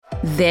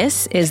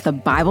This is the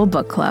Bible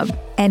Book Club.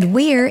 And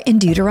we're in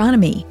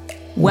Deuteronomy.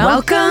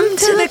 Welcome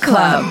to the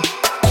club.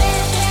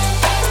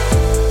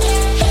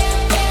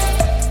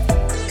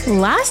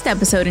 Last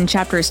episode in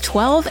chapters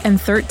 12 and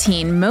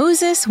 13,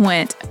 Moses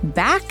went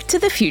back to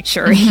the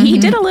future. He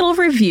did a little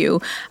review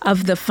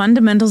of the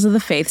fundamentals of the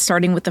faith,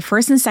 starting with the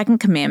first and second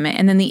commandment.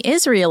 And then the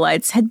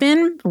Israelites had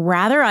been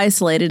rather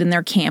isolated in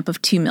their camp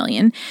of 2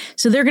 million.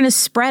 So they're going to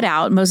spread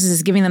out. Moses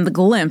is giving them the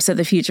glimpse of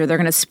the future. They're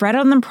going to spread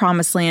out in the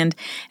promised land,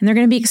 and they're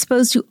going to be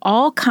exposed to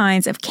all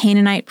kinds of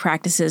Canaanite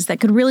practices that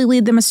could really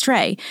lead them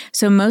astray.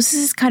 So Moses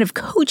is kind of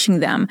coaching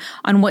them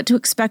on what to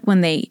expect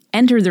when they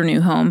enter their new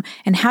home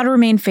and how to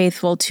remain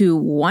faithful to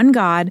one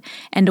God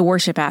and to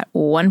worship at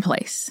one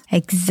place.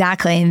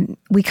 Exactly. And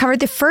we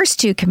covered the first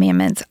 2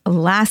 commandments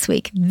last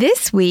week.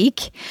 This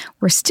week,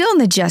 we're still in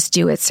the Just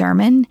Do It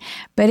sermon,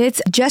 but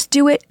it's Just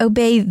Do It,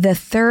 Obey the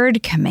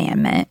 3rd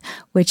commandment,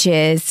 which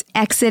is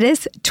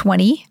Exodus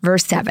 20,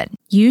 verse 7.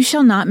 You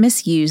shall not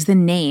misuse the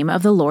name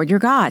of the Lord your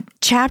God.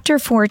 Chapter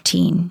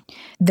 14.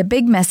 The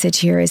big message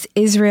here is,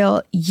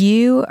 Israel,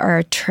 you are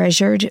a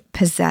treasured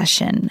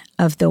possession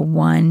of the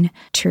one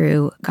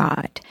true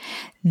God.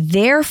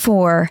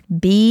 Therefore,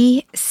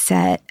 be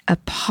set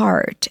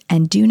apart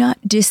and do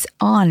not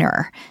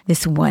dishonor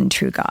this one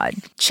true God.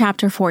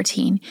 Chapter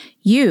 14.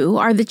 You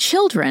are the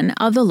children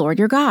of the Lord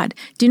your God.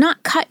 Do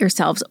not cut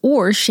yourselves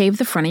or shave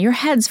the front of your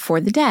heads for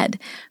the dead.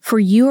 For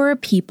you are a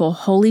people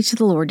holy to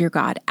the Lord your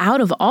God. Out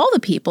of all the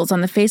peoples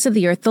on the face of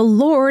the earth, the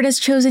Lord has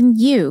chosen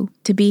you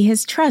to be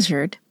his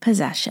treasured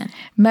possession.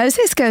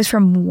 Moses goes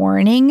from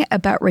warning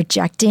about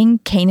rejecting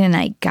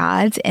Canaanite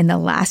gods in the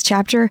last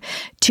chapter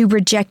to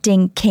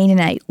rejecting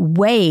Canaanite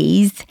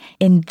ways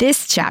in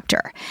this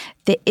chapter.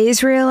 The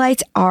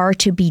Israelites are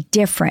to be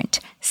different,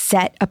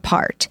 set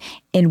apart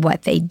in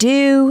what they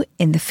do,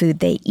 in the food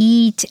they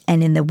eat,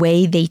 and in the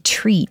way they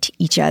treat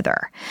each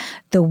other.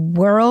 The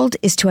world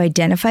is to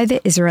identify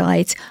the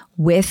Israelites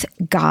with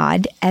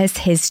God as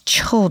his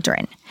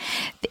children.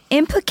 The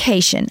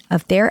implication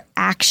of their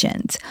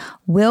actions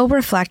will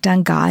reflect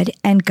on God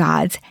and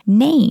God's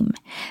name.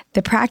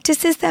 The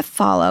practices that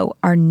follow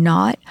are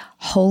not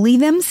holy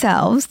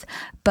themselves,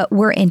 but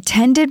were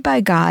intended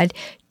by God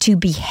to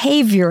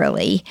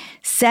behaviorally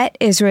set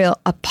Israel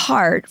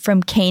apart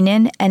from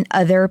Canaan and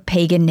other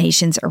pagan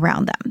nations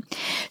around them.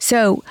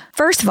 So,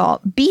 first of all,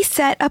 be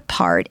set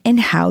apart in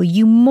how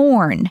you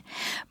mourn.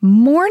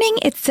 Mourning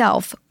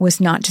itself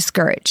was not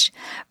discouraged,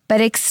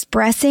 but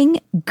expressing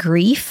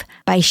grief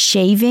by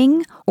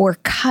shaving or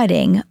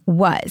cutting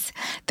was.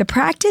 The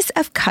practice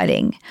of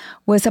cutting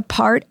was a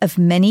part of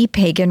many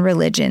pagan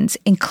religions,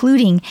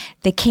 including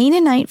the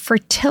Canaanite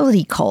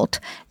fertility cult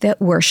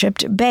that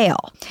worshipped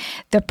Baal.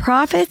 The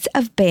prophets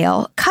of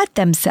Baal cut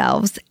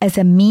themselves as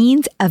a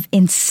means of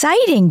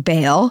inciting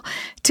Baal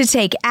to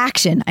take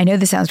action. I know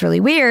this sounds really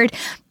weird,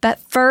 but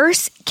 1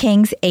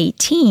 Kings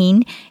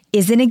 18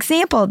 is an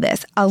example of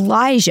this.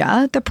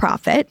 Elijah, the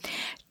prophet,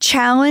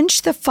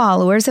 challenged the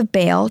followers of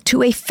Baal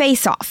to a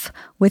face-off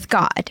with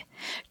God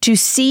to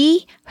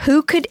see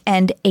who could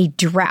end a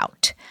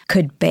drought.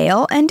 Could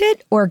Baal end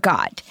it or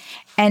God?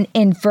 And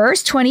in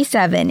verse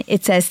 27,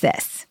 it says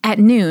this. At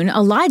noon,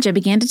 Elijah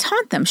began to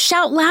taunt them.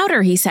 Shout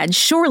louder, he said.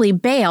 Surely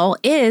Baal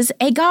is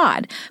a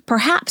god.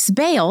 Perhaps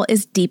Baal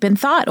is deep in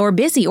thought or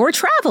busy or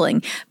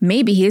traveling.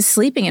 Maybe he is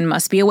sleeping and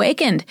must be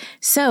awakened.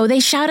 So they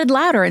shouted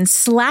louder and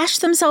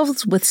slashed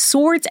themselves with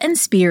swords and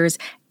spears,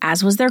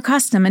 as was their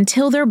custom,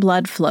 until their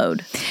blood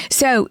flowed.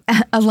 So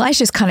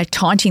Elijah's kind of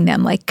taunting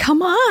them like,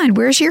 come on,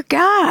 where's your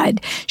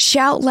God?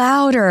 Shout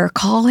louder,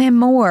 call him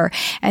more.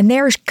 And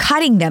they're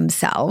cutting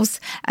themselves,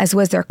 as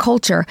was their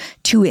culture,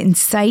 to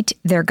incite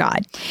their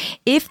God.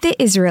 If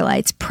the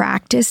Israelites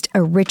practiced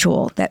a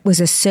ritual that was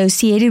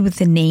associated with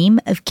the name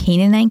of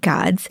Canaanite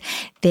gods,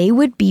 they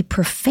would be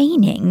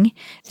profaning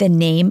the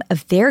name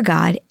of their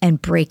God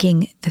and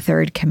breaking the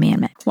 3rd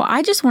commandment. Well,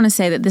 I just want to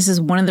say that this is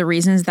one of the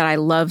reasons that I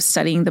love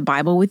studying the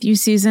Bible with you,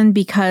 Susan,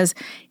 because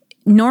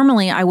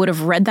normally I would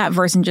have read that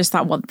verse and just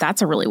thought, well,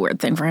 that's a really weird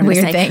thing for him to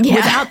say,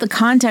 without the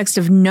context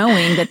of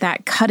knowing that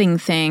that cutting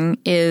thing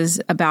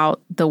is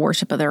about the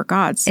worship of their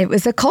gods. It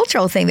was a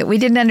cultural thing that we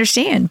didn't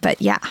understand,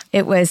 but yeah,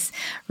 it was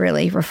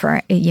really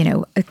referring,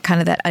 kind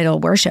of that idol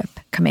worship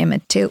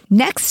commandment too.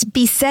 Next,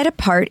 be set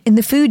apart in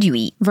the food you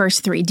eat. Verse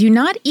 3, do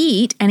not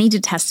eat any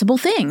detestable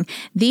thing.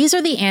 These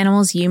are the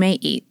animals you may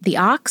eat: the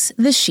ox,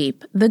 the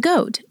sheep, the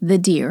goat, the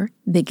deer,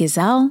 the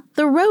gazelle,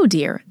 the roe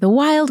deer, the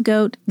wild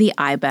goat, the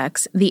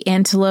ibex, the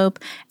antelope,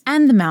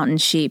 and the mountain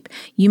sheep.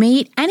 You may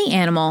eat any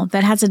animal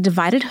that has a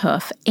divided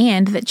hoof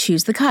and that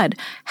chews the cud.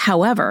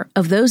 However,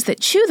 of those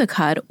that chew the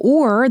cud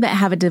or that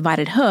have a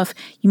divided hoof,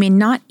 you may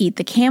not eat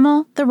the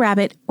camel, the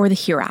rabbit, or the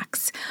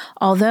hyrax.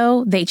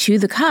 Although they chew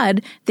the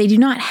cud, they do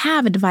not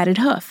have a divided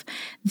hoof.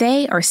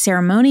 They are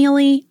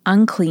ceremonially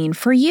unclean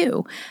for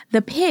you.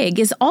 The pig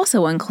is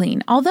also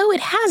unclean, although it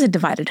has a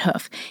divided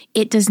hoof.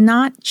 It does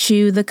not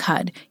chew the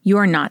cud. You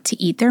are not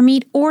to eat their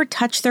meat or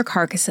touch their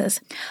carcasses.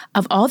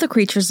 Of all the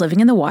creatures living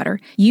in the water,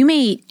 you may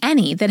eat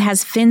any that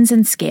has fins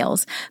and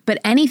scales, but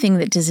anything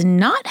that does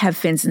not have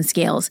fins and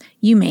scales,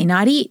 you may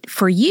not eat.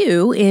 For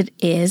you, it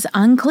is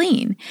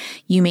unclean.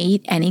 You may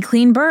eat any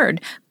clean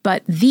bird,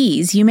 but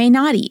these you may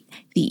not eat: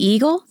 the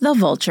eagle, the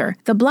vulture,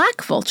 the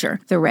black vulture,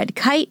 the red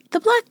kite, the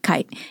black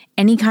kite,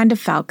 any kind of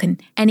falcon,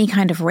 any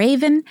kind of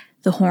raven,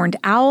 the horned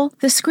owl,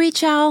 the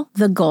screech owl,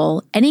 the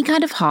gull, any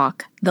kind of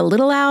hawk, the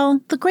little owl,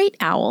 the great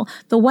owl,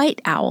 the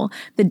white owl,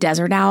 the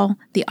desert owl,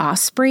 the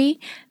osprey,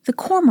 the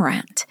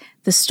cormorant,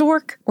 the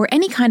stork, or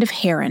any kind of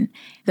heron,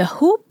 the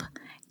hoop,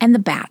 and the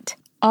bat.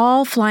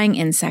 All flying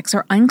insects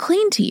are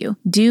unclean to you.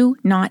 Do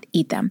not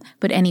eat them.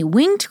 But any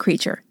winged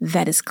creature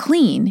that is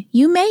clean,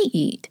 you may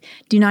eat.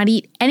 Do not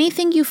eat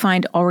anything you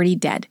find already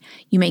dead.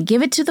 You may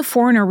give it to the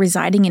foreigner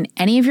residing in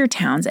any of your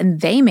towns,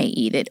 and they may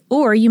eat it,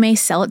 or you may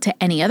sell it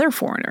to any other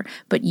foreigner.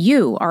 But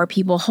you are a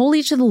people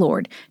holy to the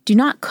Lord. Do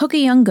not cook a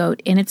young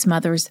goat in its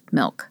mother's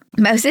milk.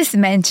 Moses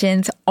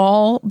mentions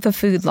all the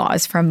food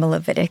laws from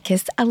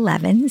Leviticus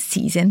 11,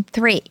 season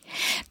 3.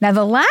 Now,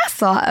 the last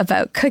law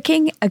about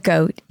cooking a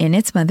goat in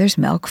its mother's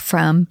milk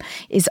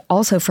is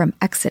also from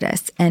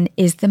Exodus and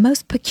is the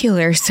most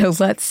peculiar, so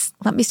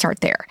let me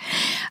start there.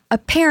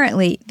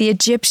 Apparently, the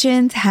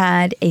Egyptians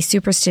had a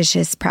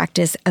superstitious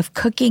practice of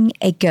cooking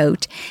a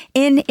goat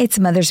in its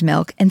mother's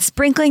milk and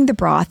sprinkling the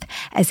broth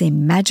as a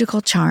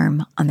magical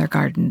charm on their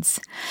gardens.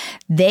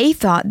 They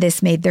thought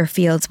this made their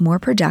fields more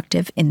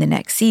productive in the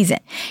next season.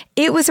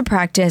 It was a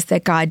practice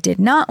that God did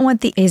not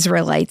want the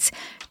Israelites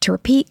to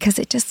repeat because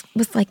it just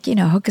was like,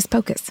 hocus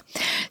pocus.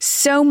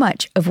 So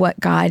much of what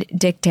God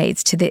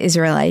dictates to the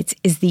Israelites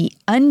is the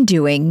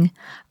undoing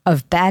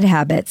of bad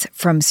habits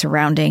from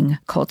surrounding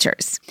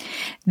cultures.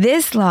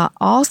 This law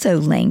also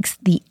links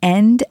the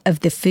end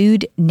of the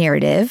food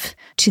narrative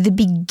to the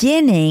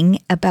beginning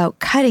about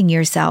cutting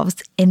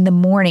yourselves in the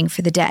mourning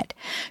for the dead.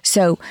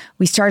 So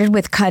we started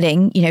with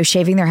cutting,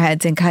 shaving their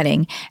heads and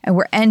cutting, and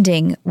we're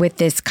ending with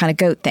this kind of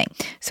goat thing.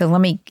 So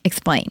let me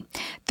explain.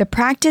 The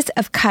practice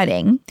of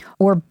cutting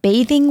or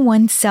bathing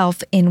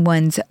oneself in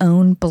one's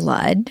own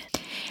blood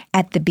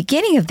at the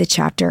beginning of the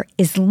chapter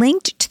is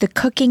linked to the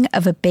cooking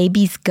of a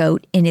baby's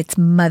goat in its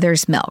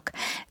mother's milk.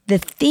 The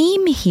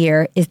theme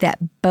here is that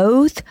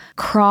both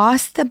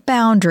cross the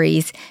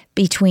boundaries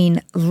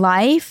between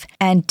life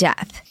and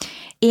death.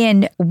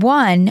 In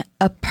one,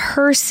 a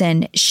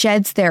person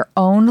sheds their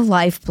own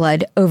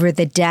lifeblood over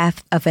the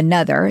death of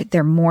another.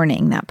 They're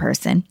mourning that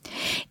person.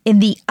 In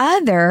the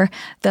other,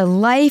 the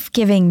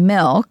life-giving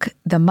milk,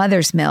 the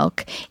mother's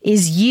milk,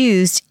 is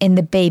used in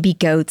the baby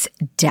goat's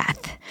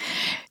death.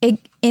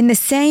 In the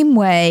same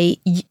way,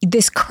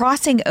 this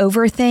crossing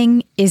over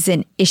thing is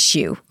an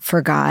issue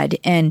for God,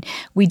 and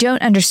we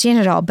don't understand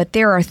it all, but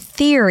there are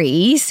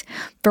theories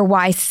for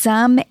why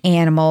some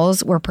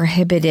animals were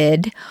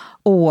prohibited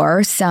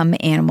or some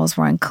animals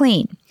were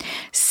unclean.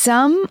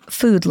 Some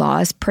food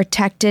laws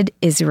protected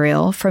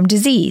Israel from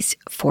disease.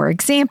 For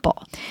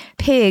example,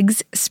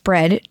 pigs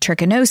spread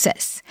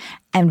trichinosis,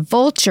 and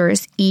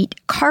vultures eat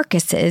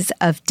carcasses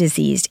of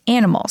diseased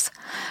animals.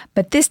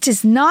 But this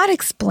does not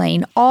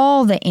explain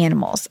all the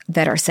animals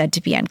that are said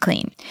to be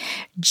unclean.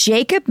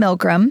 Jacob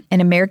Milgram,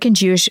 an American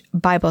Jewish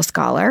Bible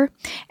scholar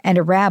and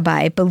a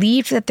rabbi,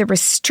 believed that the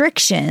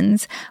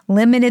restrictions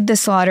limited the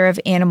slaughter of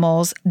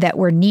animals that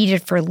were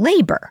needed for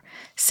labor,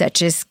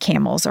 such as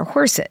camels or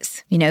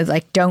horses.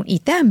 Like don't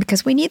eat them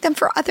because we need them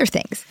for other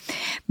things.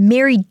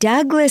 Mary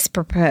Douglas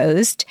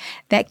proposed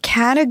that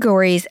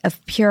categories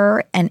of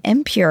pure and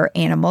impure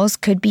animals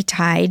could be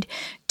tied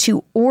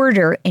to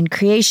order in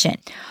creation.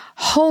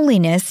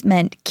 Holiness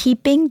meant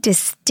keeping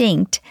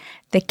distinct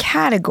the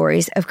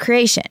categories of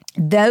creation.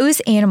 Those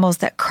animals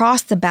that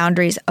crossed the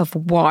boundaries of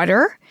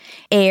water,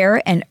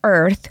 air, and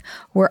earth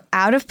were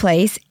out of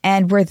place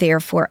and were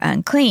therefore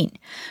unclean.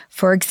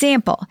 For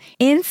example,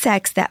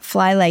 insects that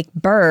fly like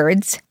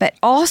birds, but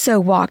also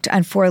walked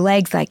on four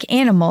legs like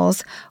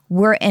animals,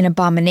 were an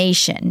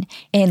abomination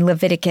in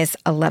Leviticus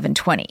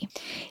 11:20.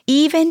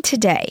 Even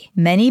today,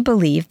 many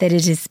believe that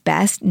it is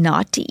best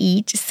not to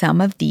eat some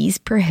of these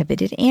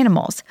prohibited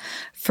animals.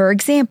 For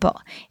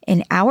example,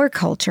 in our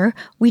culture,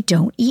 we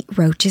don't eat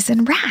roaches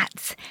and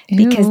rats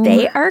because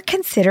they are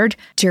considered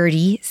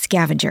dirty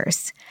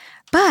scavengers.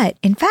 But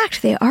in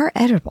fact, they are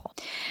edible.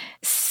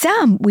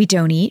 Some we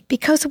don't eat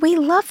because we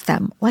love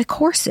them, like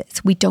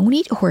horses. We don't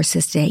eat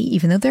horses today,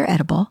 even though they're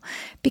edible,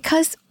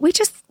 because we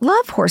just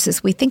love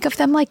horses. We think of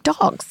them like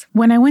dogs.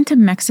 When I went to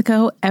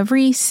Mexico,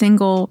 every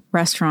single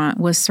restaurant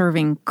was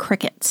serving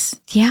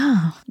crickets.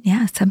 Yeah.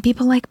 Some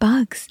people like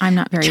bugs. I'm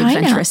not very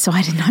adventurous, so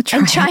I did not try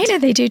it. In China,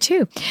 they do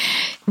too.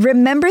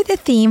 Remember, the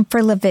theme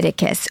for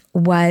Leviticus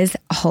was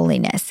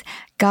holiness.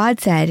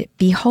 God said,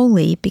 "Be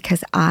holy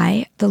because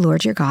I, the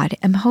Lord your God,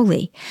 am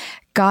holy."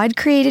 God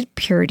created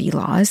purity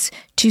laws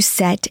to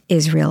set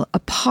Israel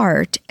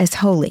apart as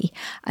holy,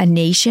 a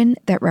nation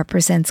that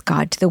represents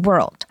God to the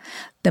world.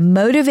 The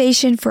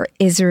motivation for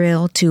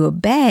Israel to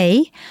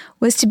obey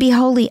was to be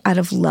holy out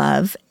of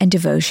love and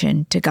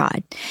devotion to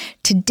God.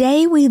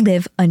 Today we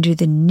live under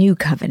the new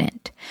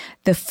covenant.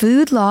 The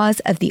food laws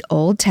of the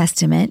Old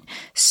Testament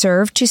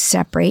serve to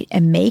separate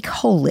and make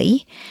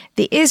holy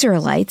the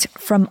Israelites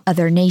from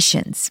other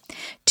nations.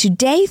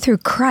 Today, through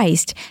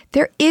Christ,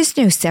 there is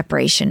no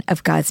separation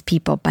of God's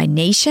people by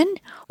nation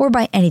or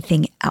by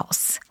anything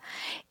else.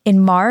 In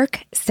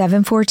Mark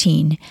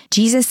 7:14,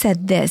 Jesus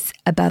said this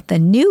about the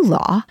new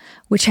law,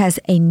 which has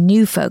a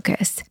new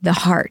focus, the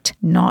heart,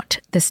 not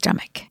the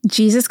stomach.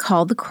 Jesus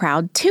called the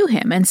crowd to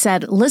him and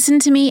said, "Listen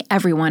to me,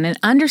 everyone, and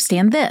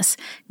understand this.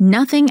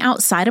 Nothing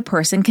outside a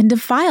person can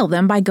defile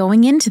them by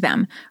going into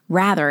them.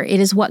 Rather, it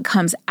is what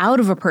comes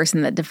out of a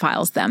person that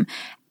defiles them."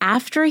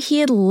 After he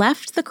had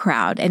left the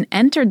crowd and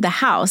entered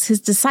the house, his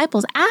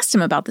disciples asked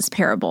him about this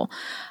parable.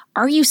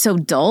 "Are you so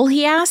dull?"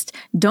 he asked.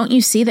 "Don't you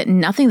see that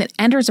nothing that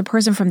enters a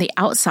person from the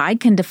outside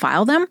can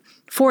defile them?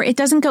 For it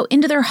doesn't go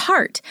into their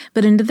heart,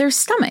 but into their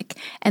stomach,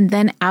 and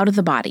then out of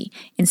the body."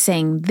 In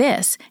saying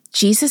this,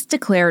 Jesus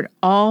declared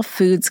all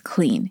foods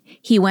clean.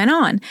 He went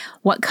on,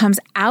 "What comes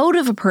out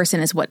of a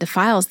person is what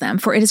defiles them,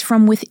 for it is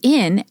from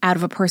within, out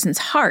of a person's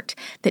heart,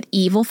 that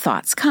evil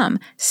thoughts come: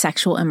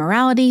 sexual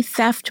immorality,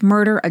 theft,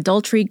 murder,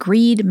 adultery,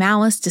 greed,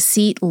 malice,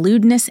 deceit,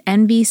 lewdness,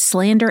 envy,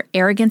 slander,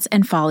 arrogance,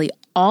 and folly.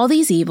 All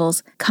these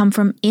evils come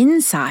from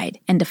inside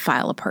and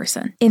defile a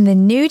person." In the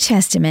New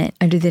Testament,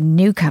 under the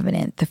New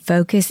Covenant, the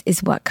focus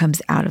is what comes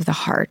out of the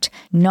heart,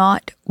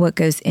 not what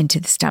goes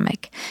into the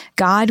stomach.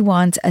 God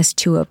wants us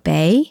to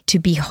obey, to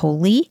be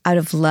holy out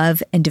of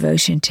love and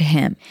devotion to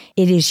Him.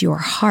 It is your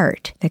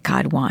heart that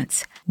God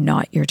wants,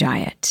 not your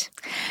diet.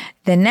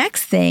 The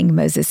next thing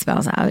Moses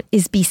spells out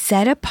is be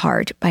set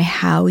apart by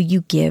how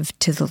you give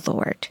to the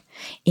Lord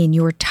in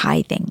your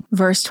tithing.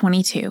 Verse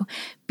 22,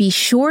 "Be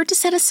sure to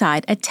set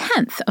aside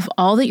 1/10 of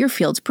all that your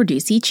fields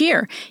produce each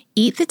year.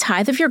 Eat the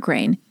tithe of your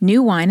grain,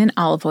 new wine and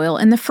olive oil,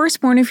 and the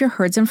firstborn of your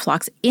herds and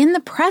flocks in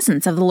the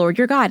presence of the Lord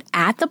your God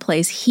at the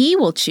place He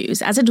will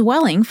choose as a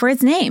dwelling for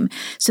His name,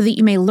 so that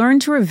you may learn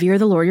to revere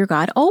the Lord your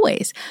God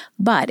always.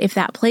 But if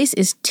that place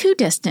is too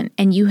distant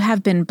and you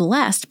have been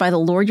blessed by the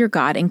Lord your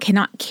God and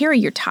cannot carry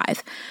your tithe,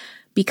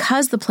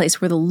 because the place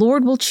where the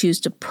Lord will choose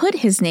to put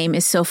His name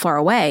is so far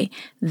away,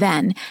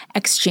 then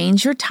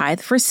exchange your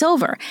tithe for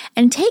silver,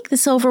 and take the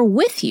silver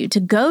with you to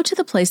go to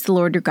the place the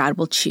Lord your God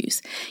will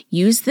choose.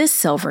 Use this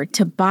silver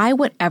to buy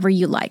whatever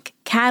you like,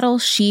 cattle,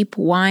 sheep,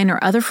 wine,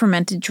 or other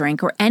fermented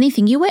drink, or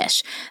anything you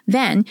wish.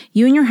 Then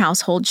you and your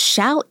household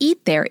shall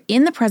eat there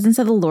in the presence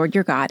of the Lord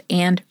your God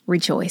and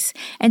rejoice.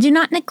 And do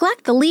not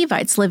neglect the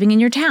Levites living in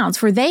your towns,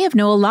 for they have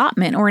no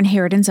allotment or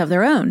inheritance of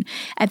their own.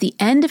 At the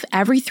end of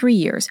every 3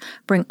 years,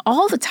 bring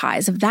all the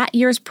tithes of that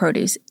year's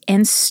produce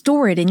and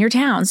store it in your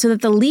town, so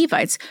that the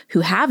Levites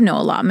who have no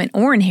allotment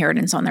or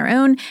inheritance on their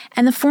own,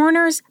 and the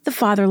foreigners, the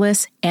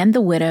fatherless, and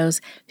the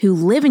widows who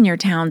live in your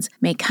towns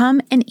may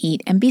come and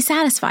eat and be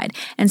satisfied,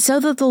 and so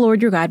that the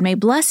Lord your God may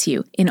bless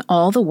you in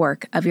all the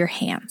work of your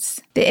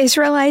hands." The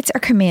Israelites are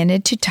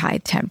commanded to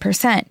tithe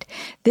 10%.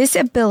 This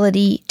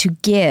ability to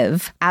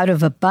give out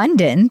of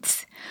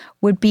abundance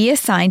would be a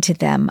sign to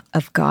them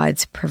of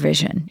God's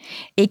provision.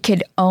 It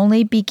could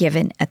only be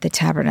given at the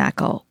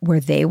tabernacle, where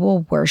they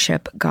will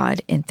worship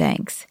God in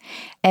thanks.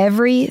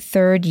 Every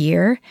third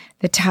year,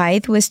 the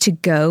tithe was to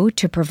go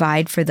to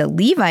provide for the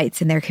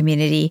Levites in their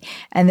community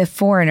and the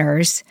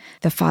foreigners,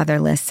 the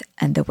fatherless,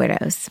 and the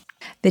widows.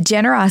 The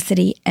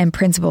generosity and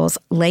principles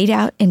laid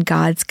out in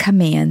God's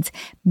commands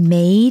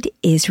made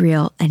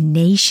Israel a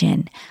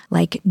nation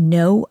like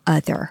no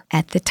other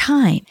at the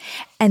time.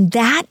 And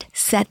that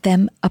set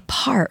them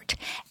apart.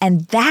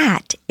 And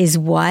that is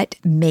what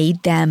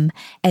made them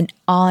an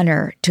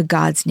honor to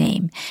God's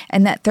name.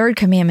 And that third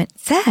commandment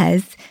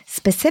says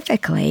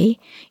specifically,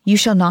 you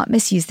shall not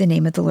misuse the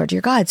name of the Lord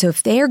your God. So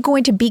if they are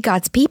going to be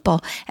God's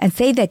people and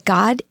say that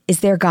God is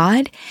their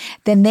God,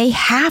 then they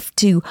have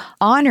to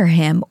honor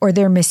Him, or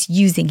they're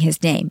misusing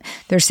His name.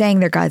 They're saying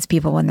they're God's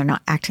people when they're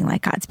not acting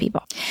like God's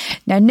people.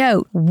 Now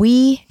note,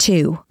 we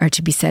too are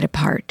to be set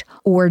apart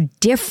or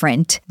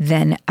different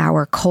than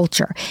our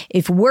culture.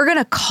 If we're going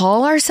to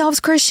call ourselves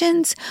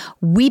Christians,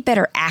 we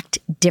better act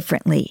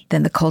differently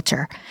than the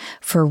culture.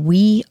 For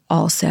we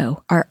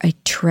also are a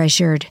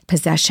treasured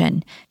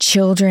possession,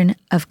 children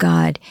of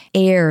God,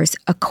 heirs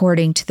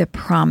according to the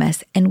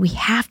promise, and we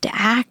have to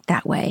act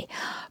that way.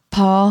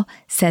 Paul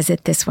says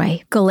it this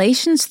way.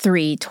 Galatians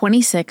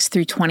 3:26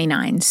 through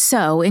 29.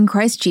 "So, in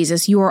Christ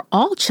Jesus, you are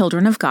all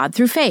children of God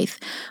through faith.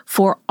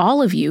 For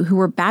all of you who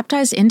were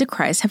baptized into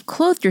Christ have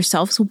clothed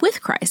yourselves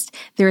with Christ.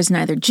 There is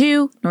neither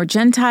Jew nor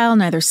Gentile,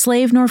 neither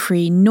slave nor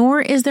free,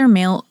 nor is there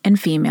male and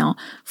female,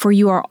 for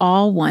you are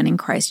all one in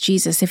Christ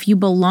Jesus. If you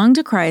belong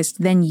to Christ,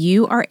 then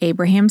you are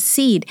Abraham's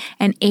seed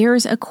and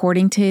heirs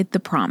according to the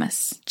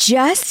promise."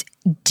 Just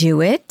do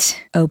it.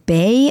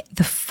 Obey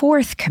the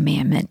fourth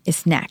commandment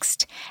is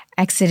next.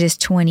 Exodus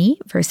 20,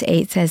 verse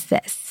 8 says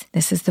this.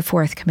 This is the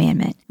fourth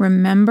commandment.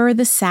 "Remember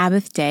the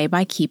Sabbath day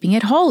by keeping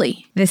it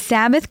holy." The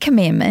Sabbath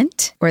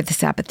commandment, or the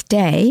Sabbath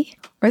day,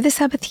 or the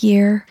Sabbath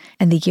year,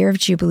 and the year of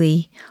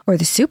Jubilee, or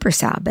the Super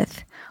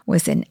Sabbath,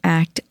 was an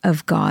act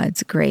of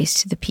God's grace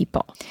to the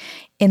people.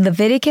 In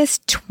Leviticus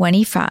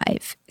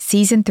 25,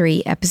 Season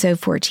 3, Episode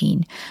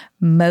 14,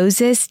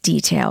 Moses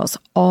details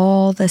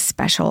all the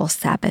special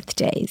Sabbath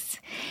days.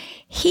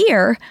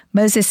 Here,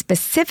 Moses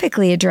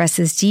specifically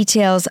addresses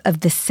details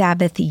of the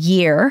Sabbath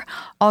year,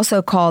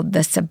 also called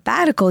the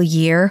sabbatical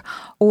year,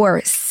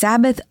 or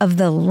Sabbath of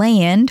the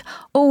land,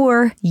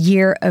 or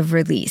year of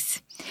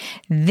release.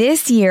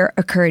 This year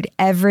occurred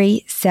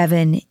every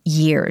 7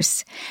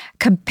 years,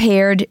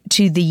 compared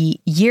to the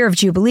year of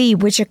Jubilee,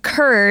 which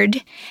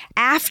occurred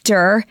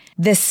after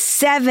the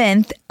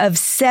 7th of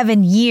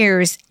 7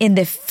 years in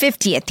the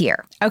 50th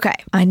year. Okay,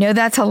 I know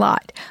that's a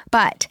lot,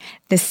 but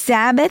the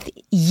Sabbath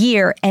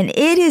year, and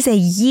it is a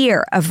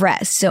year of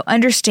rest, so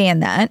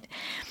understand that.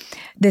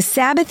 The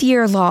Sabbath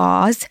year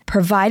laws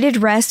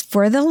provided rest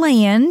for the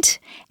land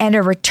and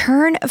a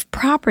return of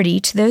property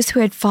to those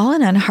who had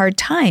fallen on hard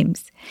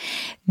times.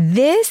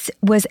 This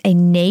was a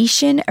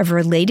nation of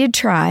related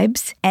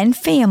tribes and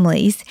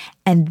families,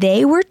 and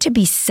they were to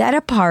be set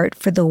apart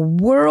for the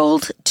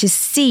world to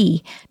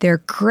see their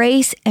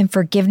grace and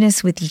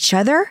forgiveness with each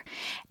other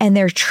and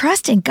their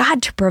trust in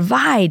God to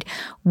provide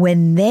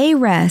when they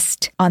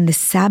rest on the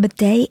Sabbath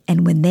day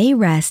and when they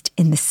rest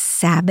in the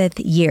Sabbath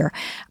year.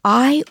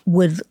 I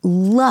would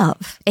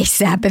love a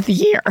Sabbath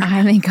year.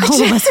 I think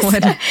all of us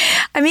would.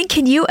 I mean,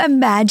 can you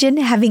imagine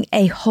having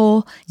a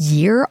whole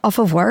year off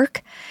of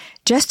work?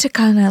 Just to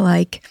kind of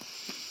like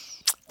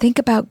think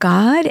about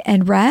God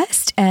and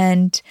rest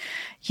and,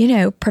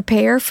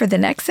 prepare for the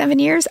next 7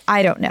 years.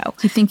 I don't know.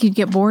 You think you'd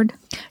get bored?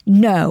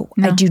 No,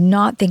 I do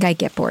not think I'd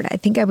get bored. I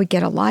think I would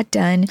get a lot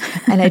done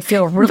and I'd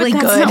feel really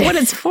but that's good. Not what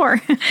it's for.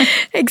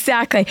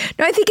 Exactly.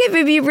 No, I think it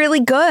would be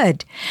really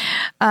good.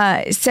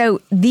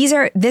 So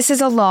this is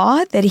a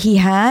law that he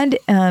had,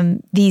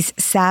 these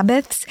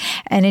Sabbaths.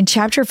 And in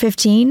chapter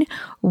 15,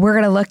 we're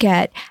going to look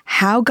at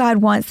how God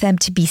wants them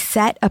to be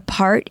set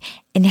apart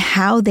and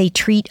how they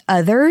treat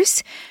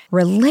others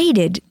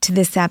related to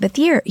the Sabbath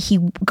year.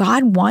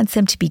 God wants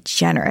them to be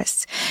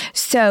generous.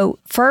 So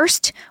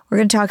first, we're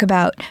going to talk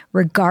about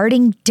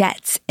regarding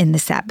debts in the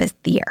Sabbath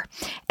year.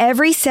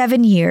 Every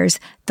 7 years,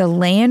 the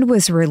land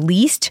was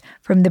released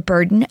from the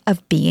burden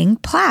of being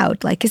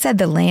plowed. Like I said,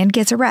 the land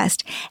gets a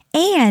rest.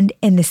 And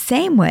in the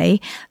same way,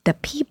 the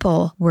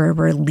people were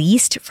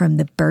released from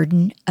the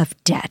burden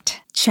of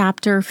debt.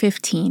 Chapter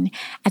 15.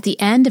 At the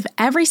end of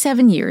every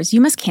 7 years, you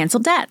must cancel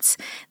debts.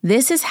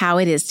 This is how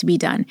it is to be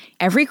done.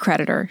 Every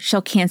creditor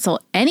shall cancel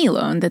any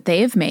loan that they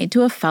have made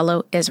to a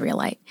fellow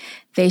Israelite.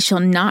 They shall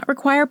not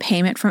require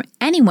payment from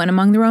anyone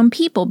among their own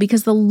people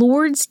because the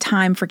Lord's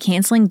time for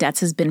canceling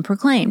debts has been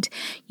proclaimed.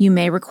 You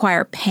may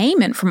require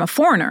payment from a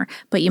foreigner,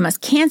 but you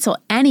must cancel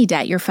any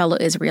debt your fellow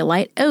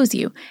Israelite owes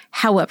you.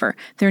 However,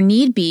 there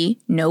need be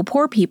no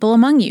poor people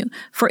among you,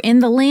 for in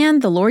the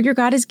land the Lord your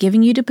God is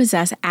giving you to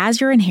possess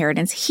as your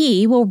inheritance,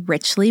 He will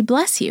richly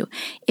bless you.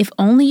 If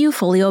only you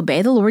fully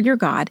obey the Lord your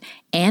God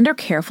and are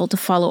careful to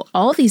follow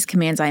all these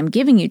commands I am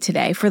giving you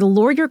today, for the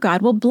Lord your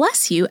God will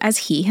bless you as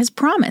He has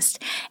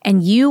promised.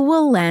 And you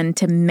will lend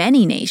to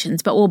many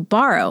nations, but will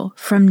borrow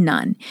from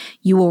none.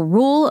 You will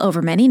rule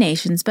over many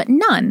nations, but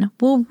none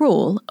will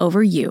rule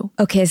over you.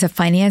 Okay, as a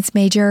finance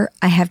major,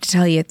 I have to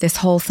tell you, this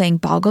whole thing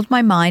boggled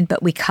my mind,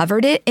 but we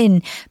covered it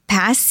in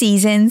past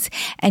seasons,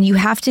 and you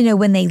have to know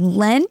when they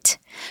lent.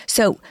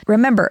 So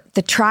remember,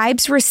 the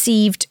tribes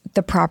received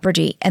the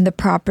property and the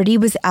property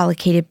was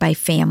allocated by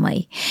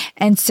family.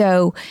 And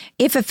so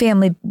if a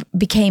family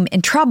became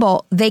in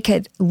trouble, they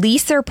could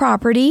lease their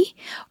property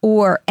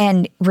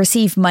and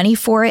receive money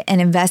for it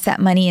and invest that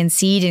money in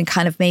seed and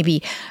kind of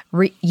maybe,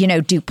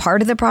 do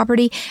part of the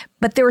property.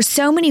 But there were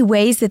so many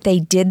ways that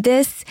they did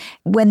this.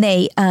 When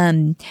they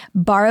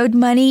borrowed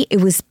money,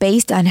 it was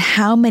based on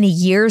how many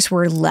years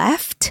were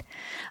left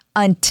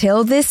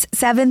until this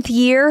 7th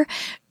year,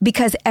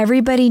 because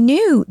everybody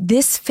knew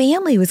this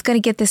family was going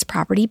to get this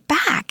property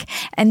back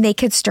and they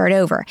could start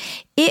over.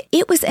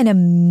 It was an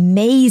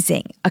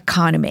amazing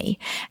economy,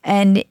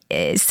 and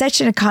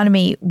such an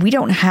economy we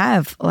don't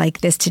have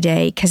like this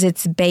today because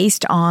it's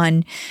based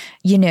on,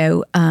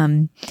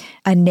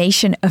 a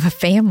nation of a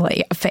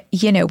family,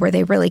 where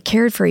they really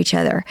cared for each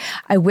other.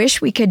 I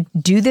wish we could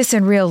do this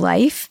in real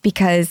life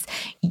because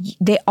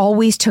they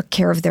always took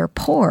care of their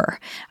poor.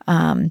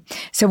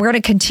 So we're going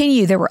to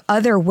continue. There were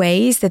other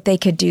ways that they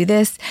could do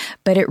this,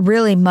 but it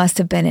really must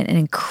have been an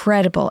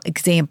incredible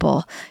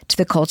example to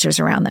the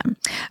cultures around them.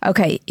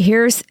 Okay,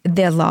 here's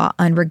the law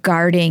on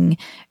regarding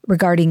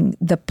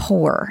the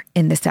poor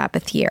in the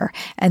Sabbath year.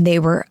 And they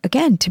were,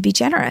 again, to be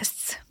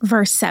generous.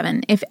 Verse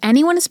 7, if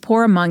anyone is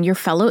poor among your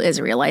fellow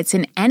Israelites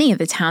in any of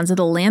the towns of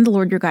the land the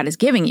Lord your God is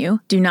giving you,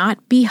 do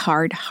not be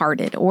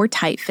hard-hearted or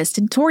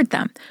tight-fisted toward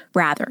them.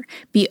 Rather,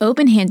 be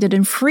open-handed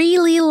and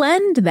freely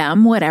lend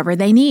them whatever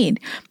they need.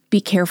 Be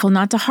careful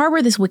not to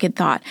harbor this wicked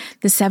thought.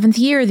 The 7th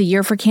year, the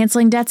year for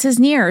canceling debts, is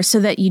near, so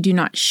that you do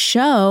not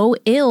show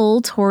ill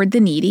toward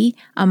the needy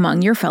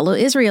among your fellow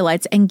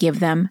Israelites and give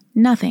them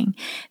nothing.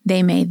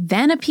 They may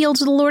then appeal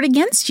to the Lord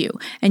against you,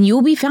 and you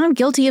will be found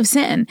guilty of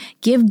sin.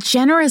 Give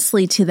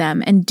generously to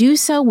them, and do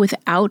so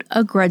without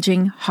a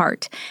grudging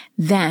heart.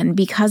 Then,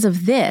 because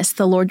of this,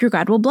 the Lord your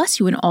God will bless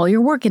you in all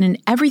your work and in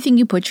everything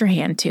you put your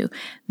hand to.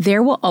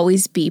 There will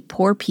always be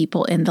poor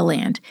people in the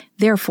land.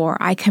 Therefore,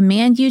 I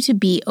command you to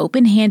be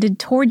open-handed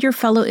toward your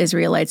fellow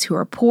Israelites who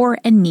are poor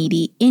and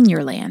needy in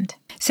your land.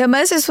 So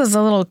Moses was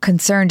a little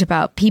concerned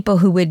about people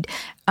who would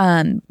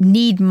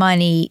need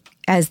money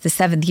as the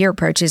seventh year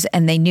approaches,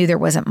 and they knew there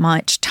wasn't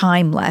much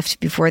time left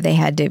before they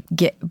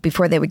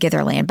would get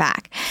their land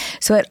back.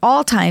 So at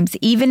all times,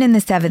 even in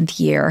the seventh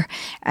year,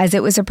 as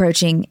it was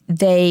approaching,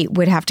 they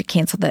would have to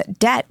cancel the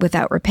debt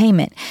without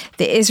repayment.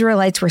 The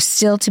Israelites were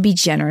still to be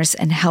generous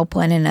and help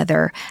one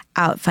another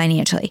out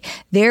financially.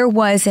 There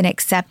was an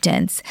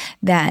acceptance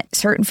that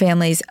certain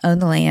families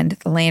owned the land.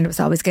 The land was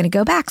always going to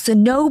go back. So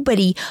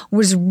nobody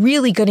was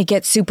really going to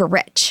get super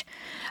rich.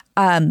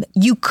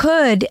 You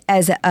could,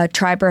 as a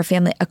tribe or a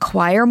family,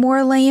 acquire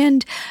more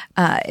land.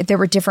 There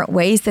were different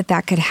ways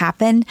that could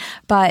happen,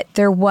 but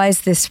there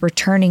was this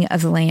returning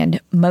of the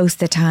land most of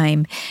the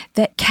time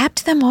that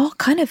kept them all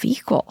kind of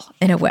equal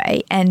in a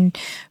way and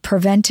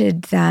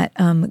prevented that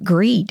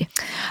greed.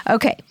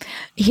 Okay,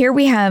 here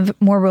we have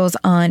more rules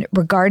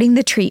regarding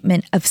the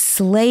treatment of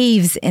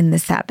slaves in the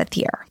Sabbath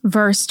year.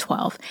 Verse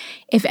 12,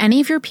 if any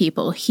of your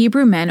people,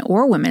 Hebrew men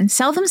or women,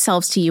 sell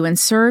themselves to you and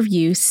serve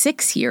you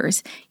 6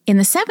 years, in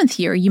the seventh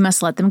year, you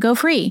must let them go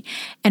free.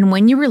 And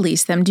when you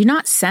release them, do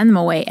not send them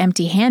away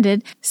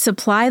empty-handed.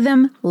 Supply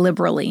them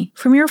liberally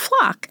from your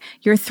flock,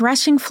 your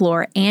threshing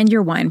floor, and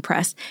your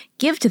winepress.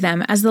 Give to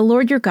them as the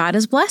Lord your God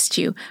has blessed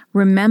you.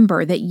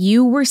 Remember that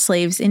you were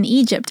slaves in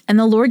Egypt, and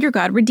the Lord your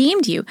God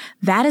redeemed you.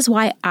 That is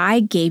why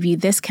I gave you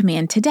this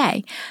command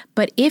today.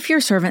 But if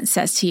your servant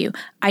says to you,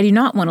 I do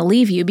not want to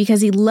leave you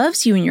because he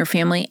loves you and your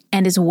family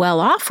and is well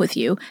off with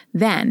you,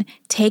 then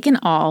take an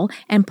awl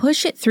and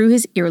push it through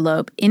his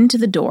earlobe into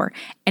the door,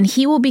 and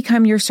he will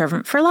become your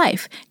servant for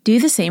life. Do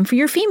the same for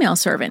your female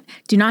servant.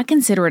 Do not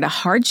consider it a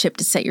hardship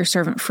to set your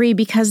servant free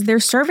because their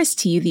service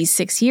to you these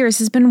 6 years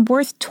has been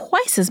worth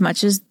twice as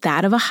much as that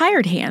of a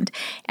hired hand,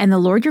 and the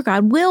Lord your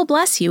God will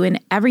bless you in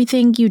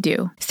everything you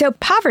do. So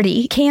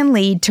poverty can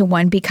lead to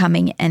one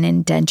becoming an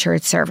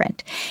indentured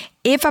servant.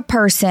 If a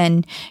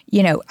person,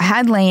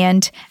 had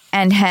land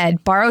and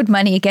had borrowed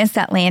money against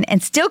that land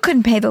and still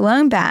couldn't pay the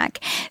loan back,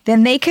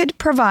 then they could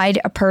provide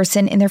a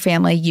person in their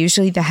family,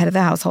 usually the head of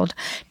the household,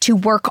 to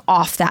work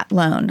off that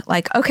loan.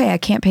 Like, okay, I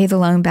can't pay the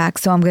loan back,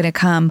 so I'm going to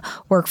come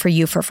work for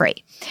you for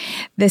free.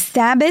 The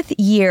Sabbath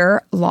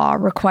year law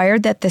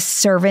required that the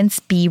servants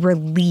be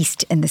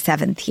released in the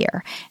seventh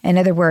year. In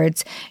other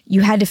words,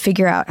 you had to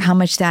figure out how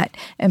much that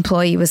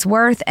employee was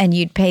worth, and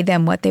you'd pay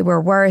them what they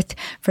were worth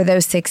for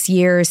those 6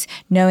 years,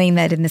 knowing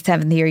that in the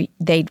seventh year,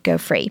 they'd go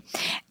free.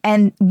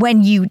 And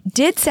when you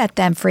did set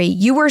them free,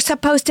 you were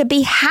supposed to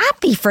be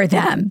happy for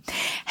them.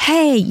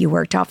 Hey, you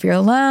worked off your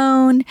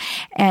loan,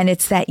 and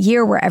it's that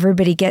year where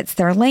everybody gets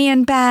their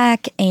land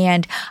back,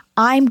 and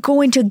I'm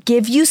going to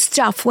give you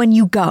stuff when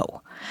you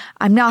go.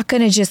 I'm not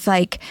going to just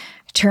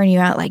turn you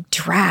out like,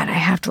 drat, I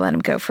have to let them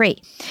go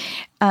free.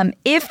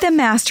 If the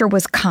master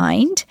was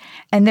kind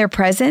and their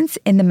presence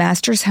in the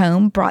master's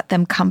home brought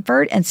them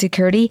comfort and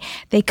security,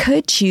 they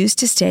could choose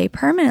to stay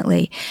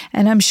permanently.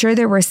 And I'm sure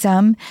there were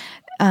some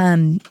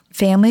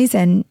families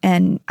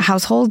and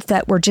households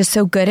that were just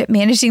so good at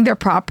managing their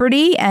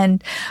property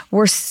and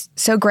were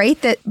so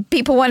great that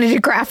people wanted to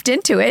graft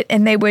into it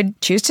and they would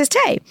choose to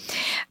stay.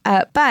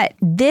 But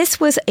this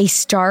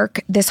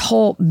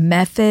whole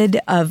method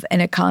of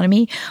an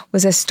economy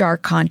was a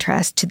stark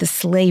contrast to the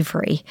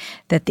slavery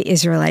that the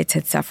Israelites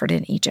had suffered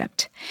in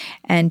Egypt.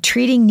 And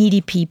treating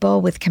needy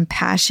people with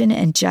compassion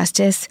and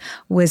justice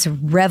was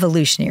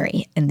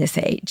revolutionary in this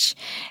age.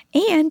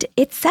 And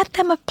it set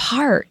them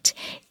apart.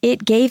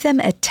 It gave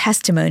them a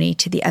testimony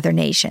to the other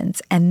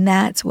nations. And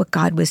that's what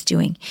God was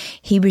doing.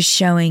 He was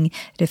showing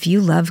that if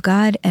you love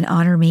God and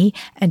honor me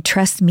and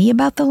trust me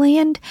about the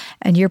land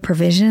and your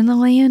provision in the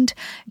land,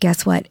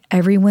 guess what?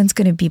 Everyone's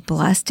going to be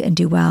blessed and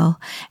do well.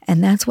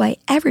 And that's why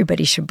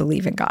everybody should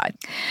believe in God.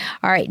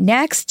 All right,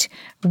 next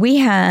we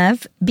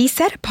have be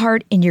set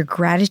apart in your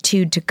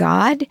gratitude to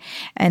God.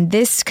 And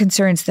this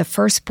concerns the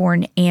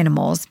firstborn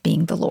animals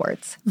being the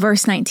Lord's.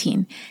 Verse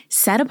 19,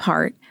 set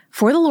apart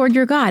for the Lord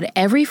your God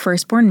every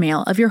firstborn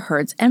male of your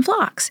herds and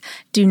flocks.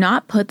 Do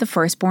not put the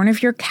firstborn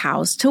of your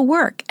cows to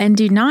work, and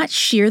do not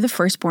shear the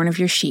firstborn of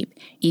your sheep.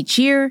 Each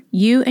year,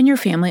 you and your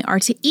family are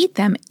to eat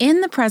them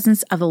in the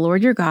presence of the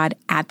Lord your God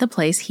at the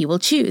place he will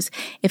choose.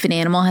 If an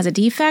animal has a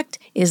defect,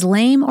 is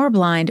lame or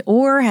blind,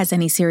 or has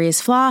any serious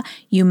flaw,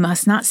 you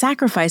must not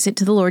sacrifice it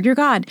to the Lord your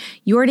God.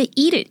 You are to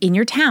eat it in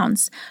your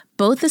towns.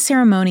 Both the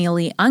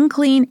ceremonially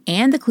unclean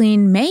and the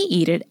clean may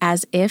eat it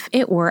as if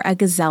it were a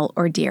gazelle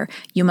or deer.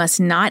 You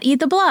must not eat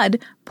the blood.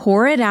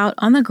 pour it out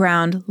on the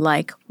ground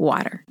like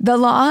water. The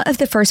law of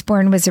the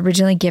firstborn was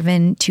originally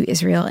given to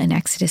Israel in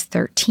Exodus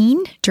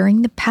 13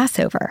 during the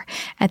Passover.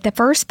 At the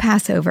first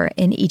Passover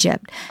in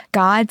Egypt,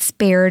 God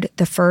spared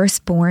the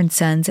firstborn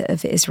sons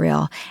of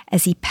Israel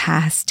as he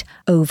passed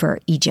over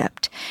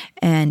Egypt,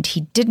 and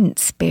he didn't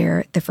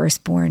spare the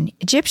firstborn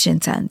Egyptian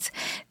sons.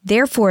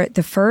 Therefore,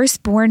 the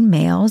firstborn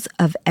males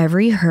of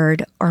every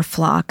herd or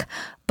flock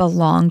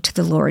belong to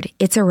the Lord.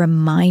 It's a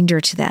reminder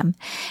to them.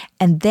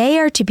 And they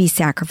are to be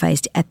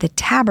sacrificed at the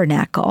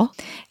tabernacle,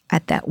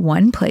 at that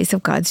one place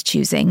of God's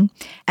choosing,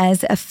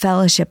 as a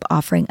fellowship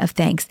offering of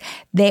thanks.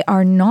 They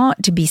are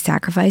not to be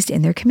sacrificed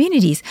in their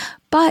communities.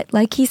 But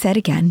like he said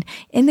again,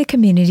 in the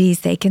communities,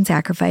 they can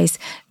sacrifice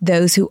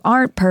those who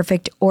aren't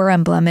perfect or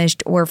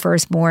unblemished or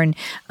firstborn,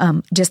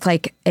 just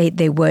like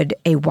they would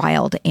a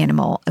wild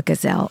animal, a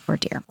gazelle or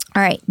deer.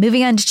 All right,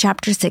 moving on to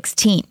chapter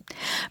 16.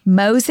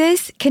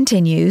 Moses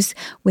continues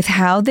with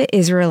how the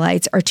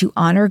Israelites are to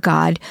honor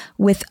God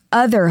with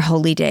other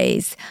holy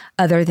days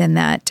other than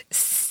that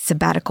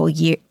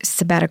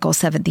sabbatical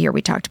seventh year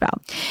we talked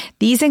about.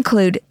 These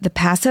include the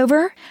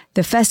Passover,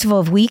 the Festival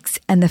of Weeks,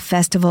 and the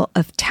Festival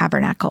of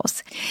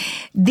Tabernacles.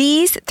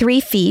 These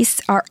three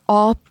feasts are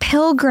all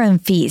pilgrim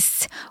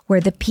feasts where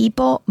the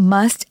people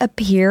must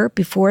appear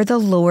before the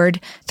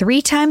Lord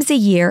 3 times a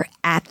year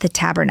at the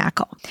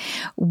tabernacle.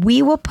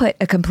 We will put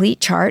a complete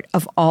chart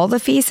of all the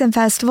feasts and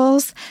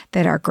festivals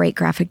that our great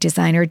graphic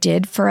designer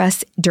did for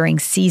us during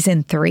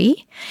season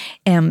 3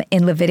 in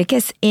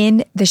Leviticus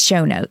in the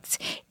show notes.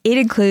 It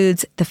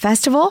includes the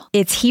festival,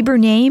 its Hebrew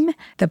name,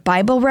 the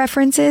Bible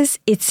references,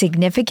 its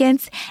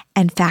significance,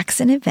 and facts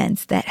and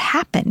events that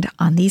happened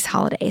on these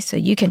holidays. So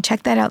you can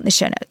check that out in the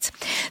show notes.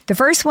 The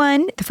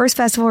first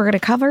festival we're going to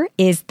cover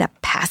is the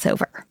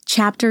Passover.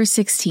 Chapter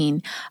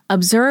 16.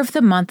 Observe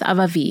the month of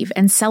Aviv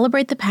and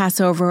celebrate the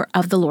Passover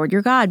of the Lord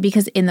your God,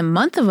 because in the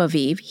month of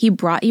Aviv, he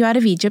brought you out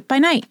of Egypt by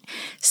night.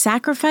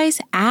 Sacrifice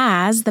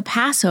as the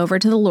Passover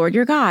to the Lord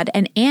your God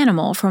an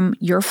animal from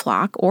your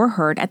flock or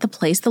herd at the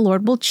place the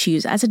Lord will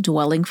choose as a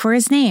dwelling for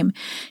his name.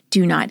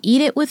 Do not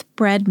eat it with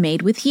bread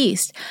made with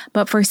yeast,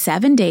 but for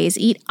 7 days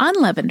eat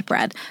unleavened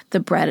bread, the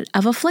bread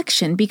of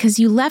affliction, because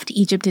you left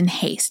Egypt in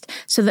haste,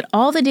 so that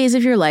all the days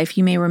of your life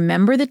you may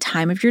remember the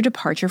time of your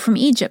departure from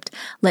Egypt.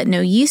 Let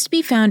no yeast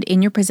be found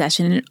in your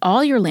possession in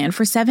all your land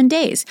for 7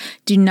 days.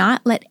 Do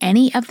not let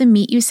any of the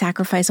meat you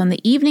sacrifice on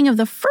the evening of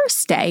the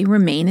first day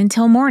remain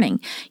until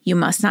morning. You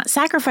must not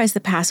sacrifice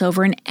the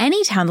Passover in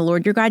any town the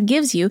Lord your God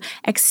gives you,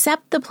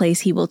 except the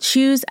place he will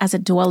choose as a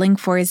dwelling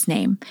for his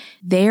name.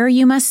 There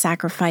you must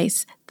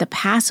sacrifice the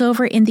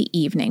Passover in the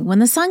evening when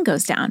the sun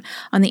goes down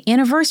on the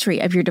anniversary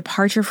of your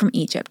departure from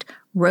Egypt.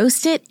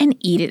 Roast it and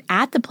eat it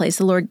at the place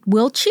the Lord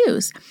will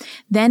choose.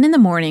 Then in the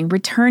morning,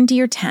 return to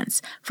your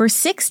tents. For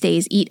 6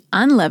 days, eat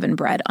unleavened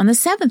bread. On the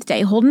 7th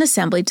day, hold an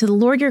assembly to the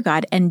Lord your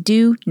God and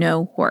do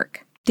no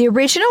work. The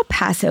original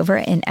Passover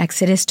in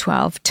Exodus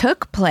 12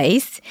 took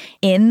place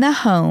in the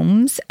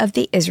homes of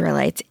the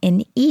Israelites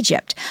in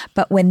Egypt.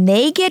 But when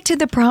they get to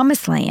the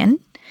Promised Land,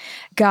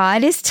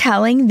 God is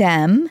telling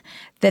them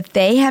that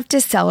they have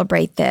to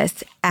celebrate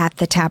this at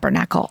the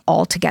tabernacle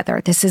all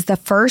together. This is the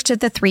first of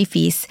the 3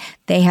 feasts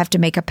they have to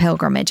make a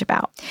pilgrimage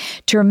about.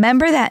 To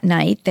remember that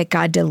night that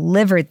God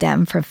delivered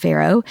them from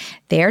Pharaoh,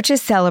 they are to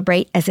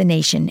celebrate as a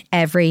nation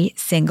every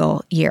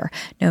single year,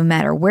 no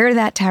matter where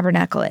that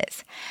tabernacle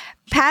is.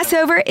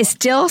 Passover is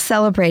still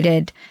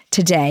celebrated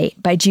today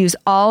by Jews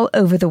all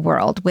over the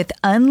world with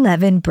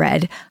unleavened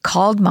bread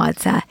called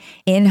matzah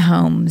in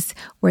homes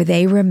where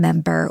they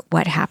remember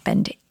what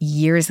happened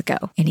years ago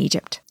in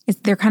Egypt.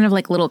 They're kind of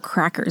like little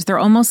crackers. They're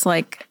almost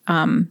like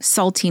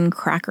saltine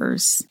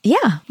crackers.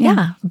 Yeah.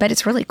 But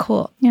it's really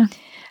cool. Yeah.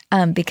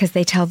 Because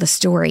they tell the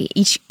story.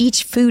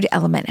 Each food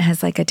element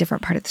has like a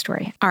different part of the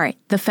story. All right.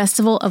 The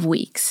Festival of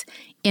Weeks.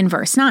 In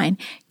verse 9,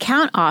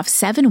 count off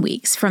 7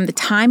 weeks from the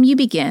time you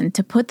begin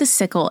to put the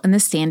sickle in the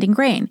standing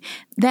grain.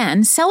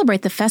 Then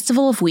celebrate the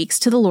Festival of Weeks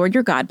to the Lord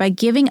your God by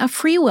giving a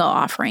freewill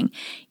offering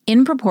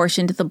in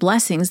proportion to the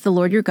blessings the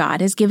Lord your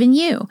God has given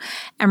you,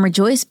 and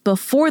rejoice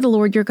before the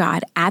Lord your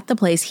God at the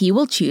place he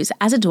will choose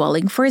as a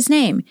dwelling for his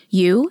name.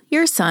 You,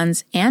 your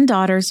sons and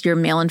daughters, your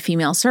male and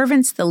female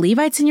servants, the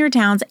Levites in your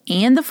towns,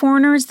 and the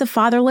foreigners, the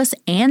fatherless,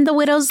 and the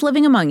widows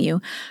living among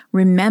you,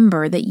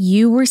 remember that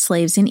you were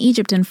slaves in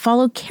Egypt and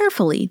follow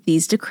carefully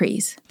these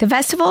decrees. The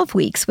Festival of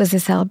Weeks was a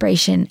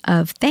celebration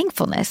of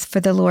thankfulness for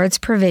the Lord's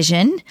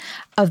provision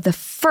of the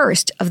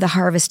first of the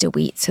harvest of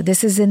wheat. So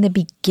this is in the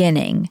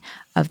beginning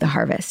of the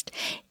harvest.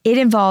 It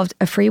involved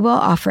a freewill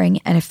offering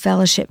and a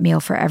fellowship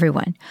meal for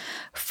everyone.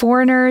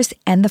 Foreigners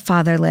and the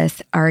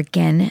fatherless are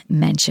again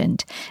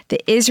mentioned. The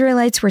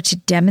Israelites were to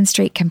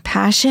demonstrate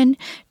compassion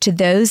to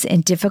those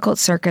in difficult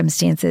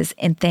circumstances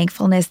and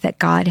thankfulness that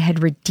God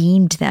had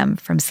redeemed them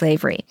from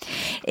slavery.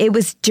 It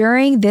was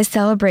during this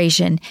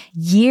celebration,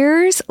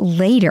 years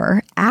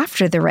later,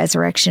 after the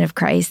resurrection of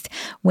Christ,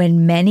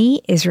 when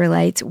many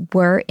Israelites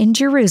were in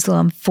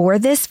Jerusalem for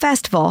this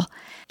festival,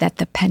 that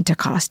the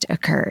Pentecost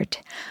occurred.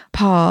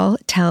 Paul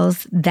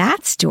tells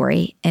that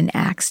story in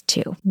Acts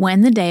 2.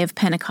 When the day of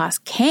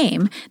Pentecost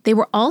came, they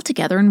were all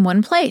together in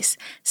one place.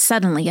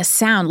 Suddenly, a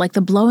sound like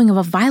the blowing of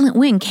a violent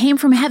wind came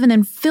from heaven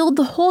and filled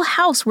the whole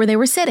house where they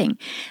were sitting.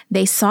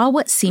 They saw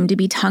what seemed to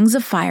be tongues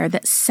of fire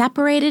that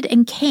separated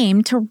and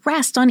came to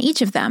rest on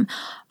each of them.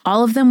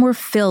 All of them were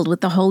filled with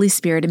the Holy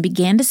Spirit and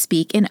began to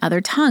speak in other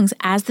tongues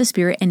as the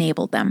Spirit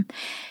enabled them.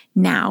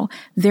 Now,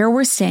 there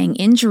were staying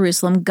in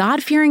Jerusalem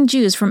God-fearing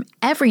Jews from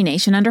every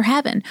nation under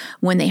heaven.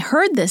 When they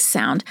heard this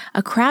sound,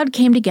 a crowd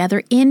came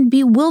together in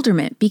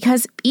bewilderment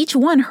because each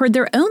one heard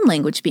their own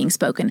language being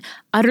spoken.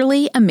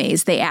 Utterly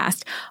amazed, they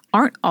asked,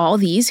 "Aren't all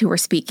these who are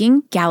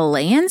speaking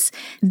Galileans?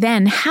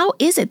 Then how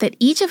is it that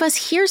each of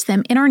us hears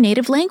them in our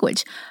native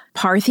language?"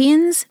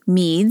 Parthians,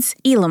 Medes,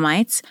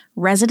 Elamites,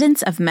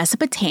 residents of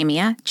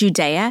Mesopotamia,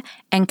 Judea,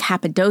 and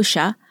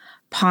Cappadocia,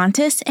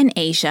 Pontus and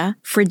Asia,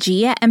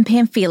 Phrygia and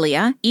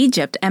Pamphylia,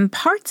 Egypt, and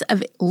parts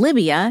of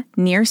Libya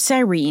near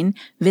Cyrene,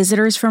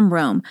 visitors from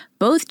Rome,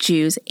 both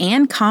Jews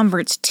and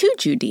converts to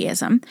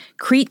Judaism,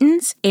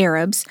 Cretans,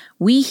 Arabs,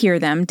 we hear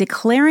them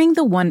declaring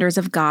the wonders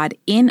of God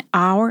in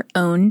our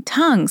own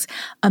tongues.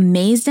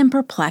 Amazed and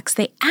perplexed,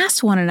 they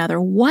asked one another,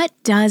 "What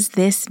does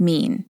this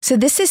mean?" So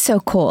this is so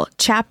cool.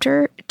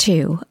 Chapter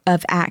 2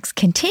 of Acts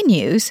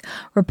continues,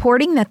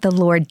 reporting that the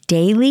Lord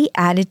daily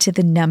added to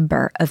the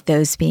number of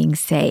those being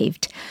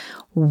saved.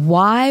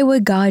 Why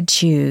would God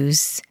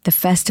choose the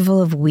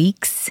Festival of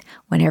Weeks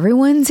when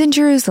everyone's in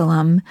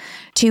Jerusalem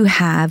to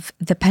have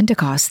the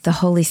Pentecost, the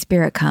Holy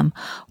Spirit come?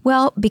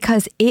 Well,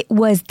 because it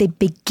was the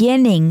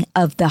beginning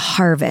of the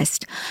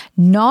harvest,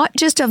 not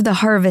just of the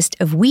harvest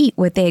of wheat,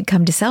 what they had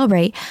come to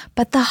celebrate,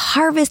 but the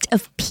harvest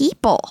of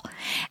people.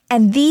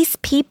 And these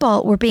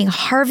people were being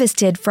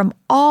harvested from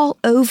all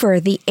over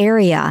the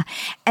area,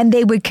 and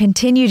they would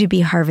continue to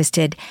be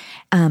harvested.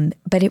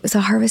 But it was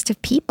a harvest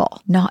of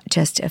people, not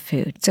just of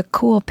food. It's a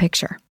cool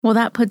picture. Well,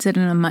 that puts it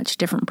in a much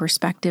different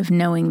perspective,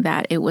 knowing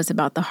that it was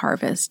about the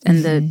harvest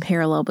and the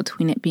parallel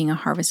between it being a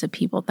harvest of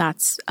people.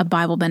 That's a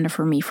Bible bender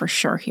for me for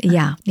sure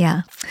here.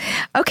 Yeah.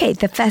 Okay,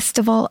 the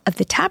Festival of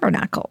the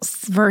Tabernacles.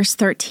 Verse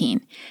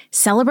 13,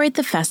 celebrate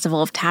the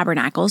Festival of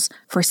Tabernacles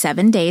for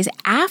 7 days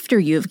after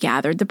you have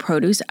gathered the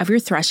produce of your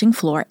threshing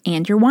floor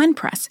and your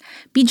winepress.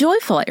 Be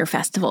joyful at your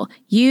festival,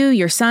 you,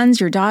 your sons,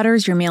 your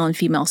daughters, your male and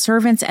female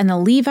servants, and the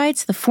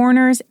Levites, the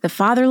foreigners, the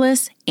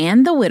fatherless,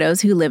 and the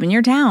widows who live in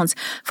your towns.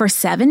 For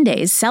 7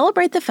 days,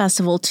 celebrate the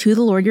festival to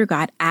the Lord your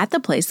God at the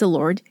place the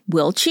Lord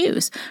will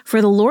choose.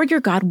 For the Lord your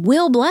God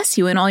will bless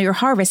you in all your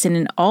harvest and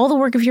in all the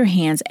work of your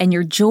hands, and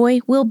your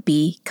joy will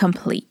be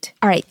complete.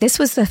 All right, this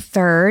was the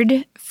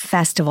third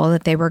festival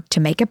that they were to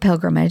make a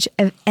pilgrimage,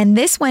 and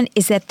this one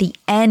is at the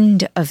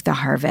end of the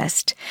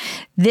harvest.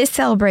 This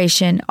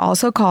celebration,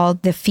 also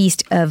called the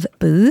Feast of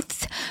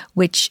Booths,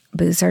 which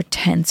booths are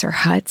tents or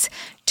huts,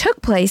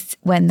 took place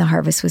when the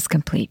harvest was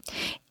complete.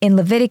 In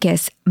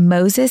Leviticus,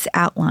 Moses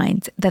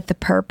outlines that the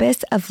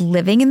purpose of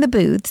living in the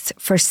booths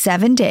for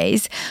 7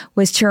 days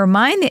was to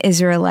remind the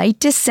Israelite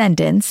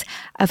descendants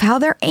of how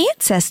their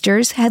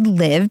ancestors had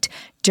lived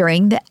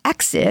during the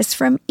Exodus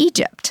from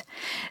Egypt.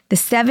 The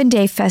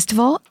 7-day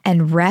festival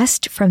and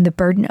rest from the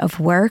burden of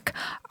work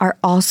are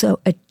also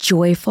a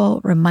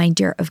joyful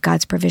reminder of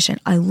God's provision.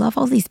 I love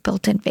all these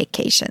built-in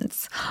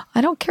vacations.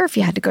 I don't care if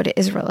you had to go to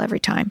Israel every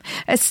time.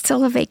 It's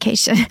still a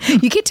vacation.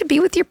 You get to be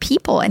with your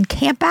people and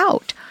camp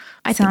out.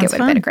 I think it would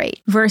have been great.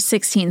 Verse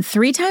 16,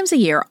 3 times a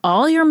year,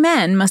 all your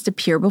men must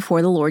appear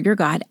before the Lord your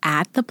God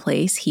at the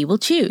place he will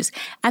choose,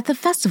 at the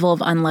festival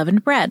of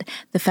unleavened bread,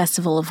 the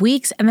festival of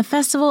weeks, and the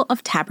festival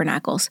of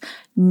tabernacles.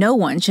 No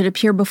one should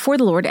appear before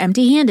the Lord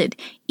empty-handed.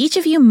 Each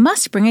of you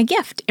must bring a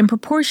gift in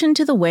proportion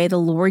to the way the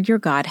Lord your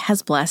God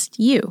has blessed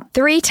you.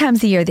 3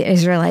 times a year, the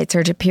Israelites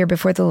are to appear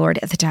before the Lord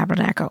at the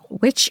tabernacle,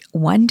 which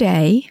one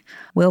day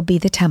will be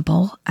the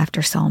temple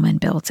after Solomon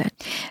builds it.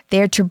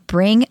 They are to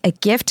bring a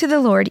gift to the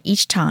Lord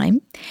each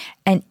time,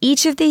 and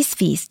each of these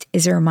feasts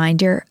is a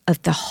reminder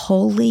of the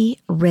holy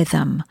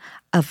rhythm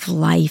of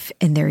life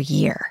in their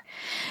year.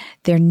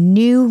 Their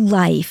new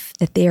life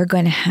that they are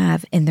going to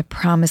have in the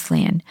promised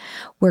land,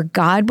 where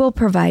God will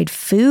provide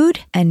food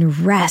and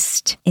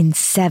rest in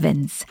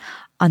sevens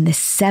on the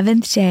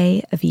 7th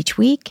day of each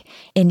week,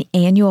 in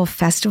annual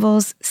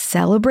festivals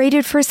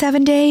celebrated for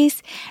 7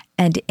 days,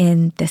 and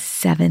in the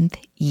 7th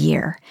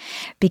year.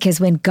 Because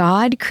when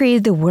God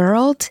created the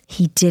world,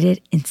 he did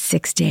it in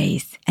 6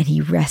 days, and he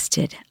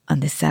rested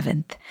on the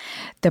 7th.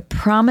 The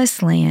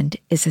promised land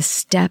is a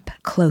step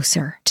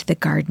closer to the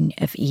Garden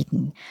of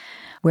Eden,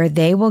 where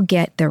they will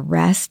get the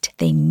rest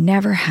they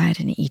never had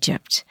in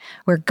Egypt,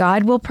 where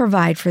God will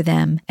provide for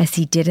them as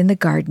he did in the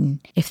garden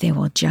if they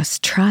will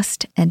just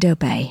trust and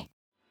obey.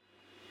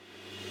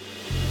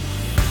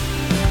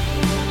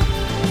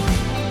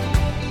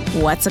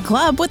 What's a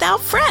club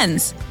without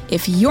friends?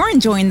 If you're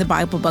enjoying the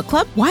Bible Book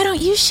Club, why don't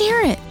you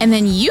share it? And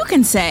then you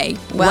can say,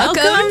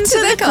 Welcome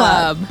to the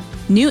club.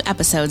 New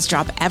episodes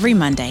drop every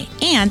Monday,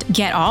 and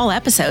get all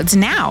episodes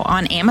now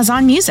on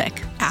Amazon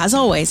Music. As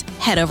always,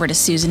 head over to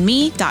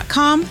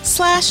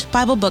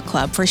susanme.com/Bible Book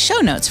Club for show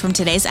notes from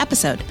today's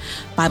episode.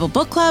 Bible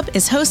Book Club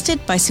is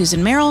hosted by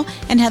Susan Merrill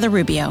and Heather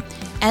Rubio,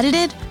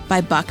 edited by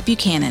Buck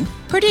Buchanan,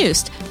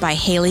 produced by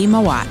Haley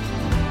Mawat.